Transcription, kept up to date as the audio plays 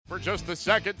For just the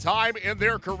second time in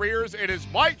their careers, it is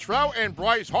Mike Trout and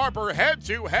Bryce Harper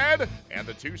head-to-head, and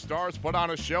the two stars put on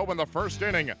a show in the first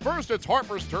inning. First, it's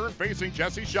Harper's turn facing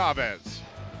Jesse Chavez.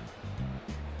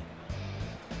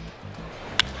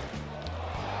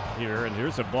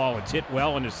 Here's a ball. It's hit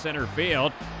well into center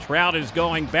field. Trout is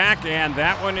going back, and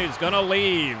that one is going to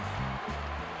leave.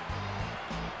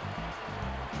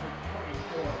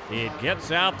 It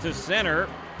gets out to center.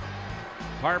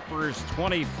 Harper's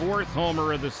 24th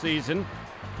homer of the season.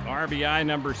 RBI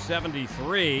number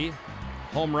 73.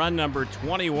 Home run number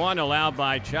 21 allowed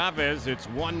by Chavez. It's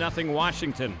 1-0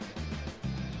 Washington.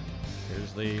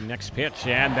 Here's the next pitch,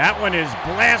 and that one is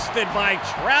blasted by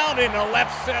Trout into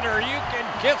left center. You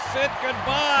can kiss it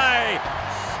goodbye.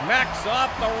 Smacks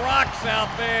off the rocks out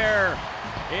there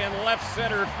in left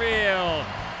center field.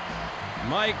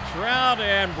 Mike Trout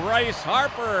and Bryce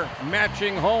Harper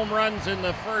matching home runs in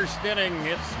the first inning.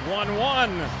 It's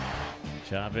 1-1.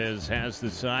 Chavez has the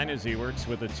sign as he works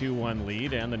with a 2-1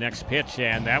 lead, and the next pitch,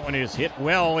 and that one is hit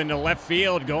well into left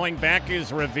field. Going back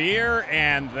is Revere,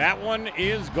 and that one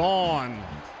is gone.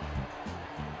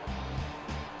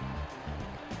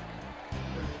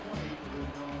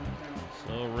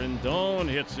 So Rendon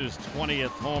hits his 20th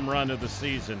home run of the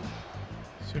season.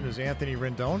 As soon as Anthony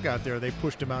Rendon got there, they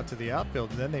pushed him out to the outfield,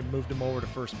 and then they moved him over to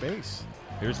first base.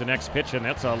 Here's the next pitch, and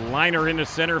that's a liner into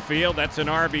center field. That's an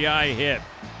RBI hit.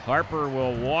 Harper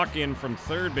will walk in from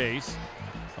third base.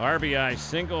 RBI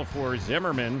single for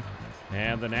Zimmerman,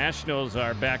 and the Nationals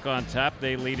are back on top.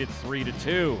 They lead it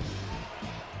 3-2.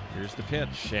 Here's the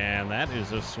pitch, and that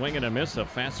is a swing and a miss. A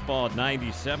fastball at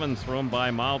 97 thrown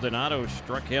by Maldonado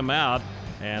struck him out,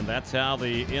 and that's how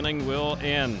the inning will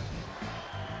end.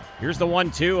 Here's the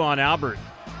 1-2 on Albert,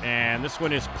 and this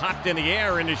one is popped in the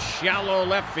air into shallow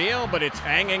left field, but it's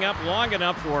hanging up long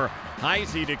enough for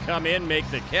Heisey to come in, make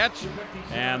the catch,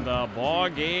 and the ball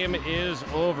game is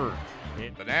over.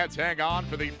 The Nats hang on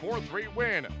for the 4-3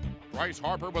 win. Bryce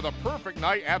Harper with a perfect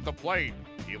night at the plate.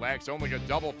 He lacks only a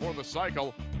double for the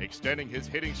cycle, extending his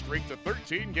hitting streak to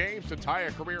 13 games to tie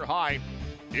a career high.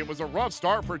 It was a rough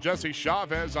start for Jesse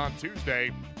Chavez on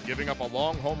Tuesday, giving up a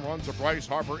long home run to Bryce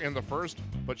Harper in the first,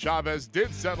 but Chavez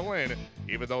did settle in,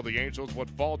 even though the Angels would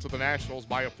fall to the Nationals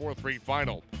by a 4-3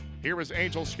 final. Here is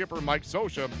Angels skipper Mike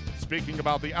Scioscia speaking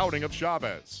about the outing of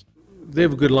Chavez. They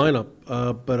have a good lineup,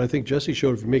 but I think Jesse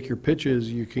showed if you make your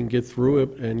pitches, you can get through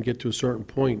it and get to a certain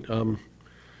point.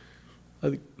 I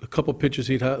think a couple pitches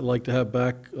he'd like to have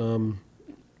back.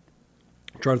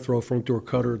 Try to throw a front door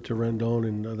cutter to Rendon,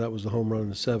 and that was the home run in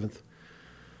the seventh.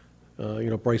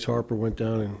 Bryce Harper went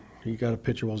down, and he got a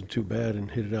pitch that wasn't too bad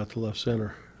and hit it out to left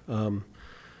center. And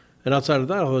outside of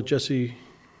that,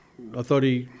 I thought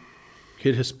he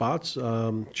hit his spots,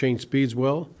 changed speeds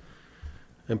well,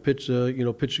 and pitched a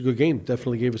good game.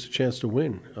 Definitely gave us a chance to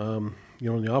win. On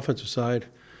the offensive side,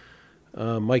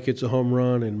 Mike hits a home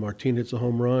run and Martin hits a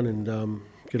home run, and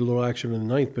get a little action in the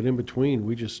ninth. But in between,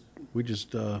 we just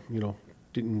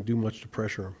didn't do much to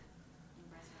pressure him.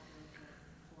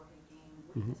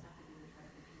 Mm-hmm.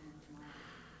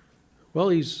 Well,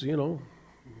 he's a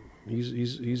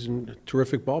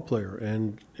terrific ball player,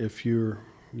 and if you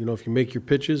make your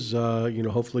pitches,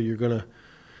 hopefully you're going to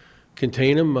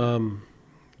contain him.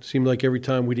 It seemed like every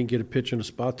time we didn't get a pitch in a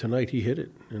spot tonight, he hit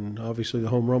it, and obviously the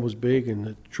home run was big, and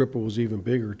the triple was even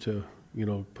bigger to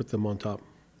put them on top.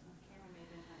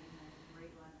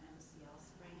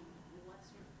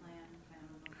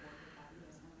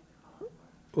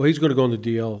 Well, he's going to go on the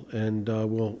DL, and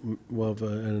we'll have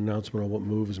an announcement on what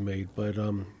move is made. But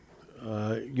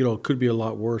it could be a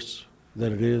lot worse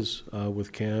than it is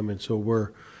with Cam, and so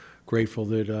we're grateful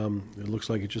that it looks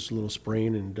like it's just a little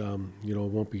sprain, and it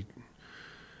won't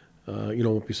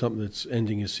be something that's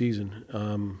ending his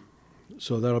season.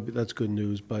 So that's good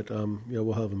news. But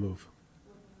we'll have a move.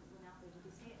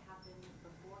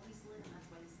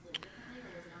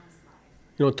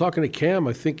 Talking to Cam,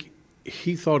 I think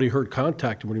he thought he heard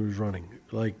contact when he was running.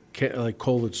 Like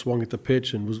Cole had swung at the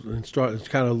pitch and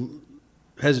kind of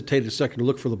hesitated a second to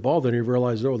look for the ball. Then he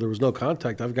realized, there was no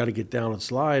contact. I've got to get down and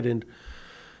slide, and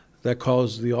that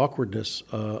caused the awkwardness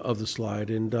of the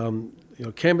slide. And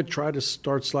Cam had tried to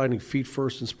start sliding feet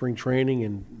first in spring training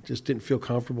and just didn't feel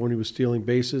comfortable when he was stealing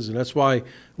bases. And that's why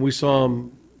when we saw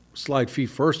him slide feet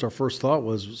first, our first thought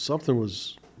was something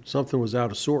was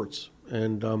out of sorts.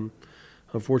 And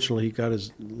unfortunately, he got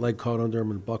his leg caught under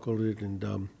him and buckled it,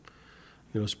 and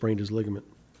sprained his ligament.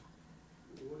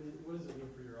 What does it mean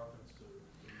for your offense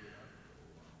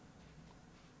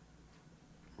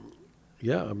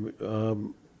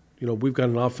to? We've got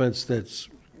an offense that's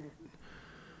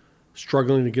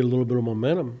struggling to get a little bit of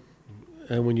momentum,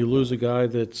 and when you lose a guy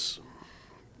that's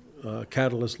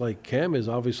catalyst like Cam is,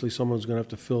 obviously someone's going to have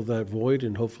to fill that void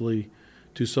and hopefully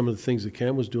do some of the things that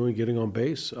Cam was doing, getting on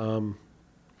base.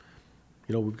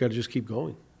 We've got to just keep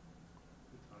going.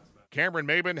 Cameron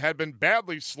Maybin had been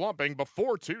badly slumping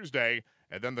before Tuesday,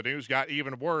 and then the news got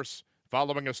even worse.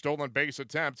 Following a stolen base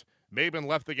attempt, Maybin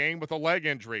left the game with a leg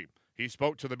injury. He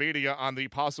spoke to the media on the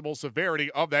possible severity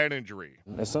of that injury.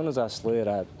 As soon as I slid,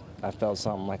 I felt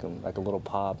something like a little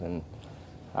pop, and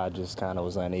I just kind of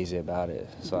was uneasy about it.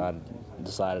 So I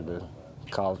decided to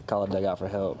call a dugout for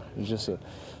help. It was just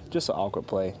an awkward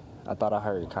play. I thought I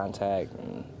heard contact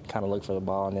and kind of looked for the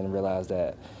ball, and then realized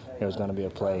that there was going to be a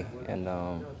play, and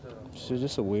it's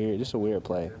just a weird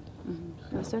play.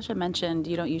 Sasha mentioned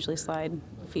you don't usually slide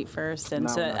feet first, and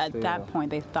Not so when I at steal. that point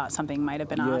they thought something might have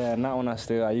been off. Yeah, not when I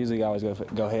steal. I usually always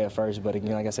go head first, but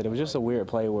again, like I said, it was just a weird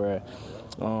play where,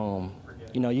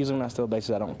 usually when I steal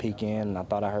bases, I don't peek in, and I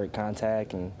thought I heard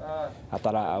contact, and I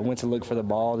thought I went to look for the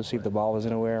ball to see if the ball was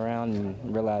anywhere around,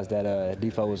 and realized that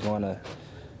Defoe was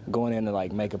going in to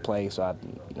like make a play. So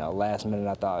last minute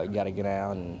I thought I got to get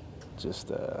down, and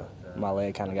just my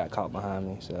leg kind of got caught behind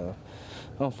me. So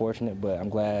unfortunate, but I'm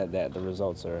glad that the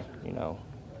results are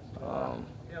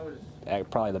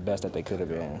probably the best that they could have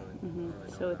been.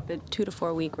 So the 2 to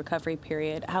 4 week recovery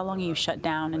period, how long are you shut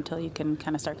down until you can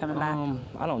kind of start coming back?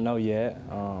 I don't know yet.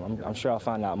 I'm sure I'll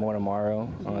find out more tomorrow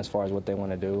as far as what they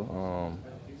want to do.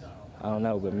 I don't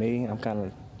know, but me,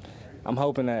 I'm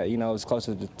hoping that it's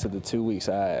closer to the 2 week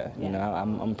side.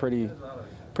 I'm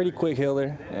pretty quick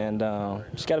healer, and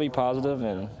just got to be positive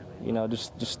and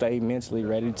just stay mentally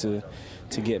ready to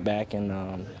get back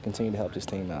and continue to help this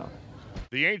team out.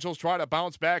 The Angels try to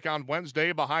bounce back on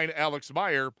Wednesday behind Alex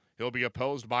Meyer. He'll be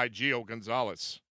opposed by Gio Gonzalez.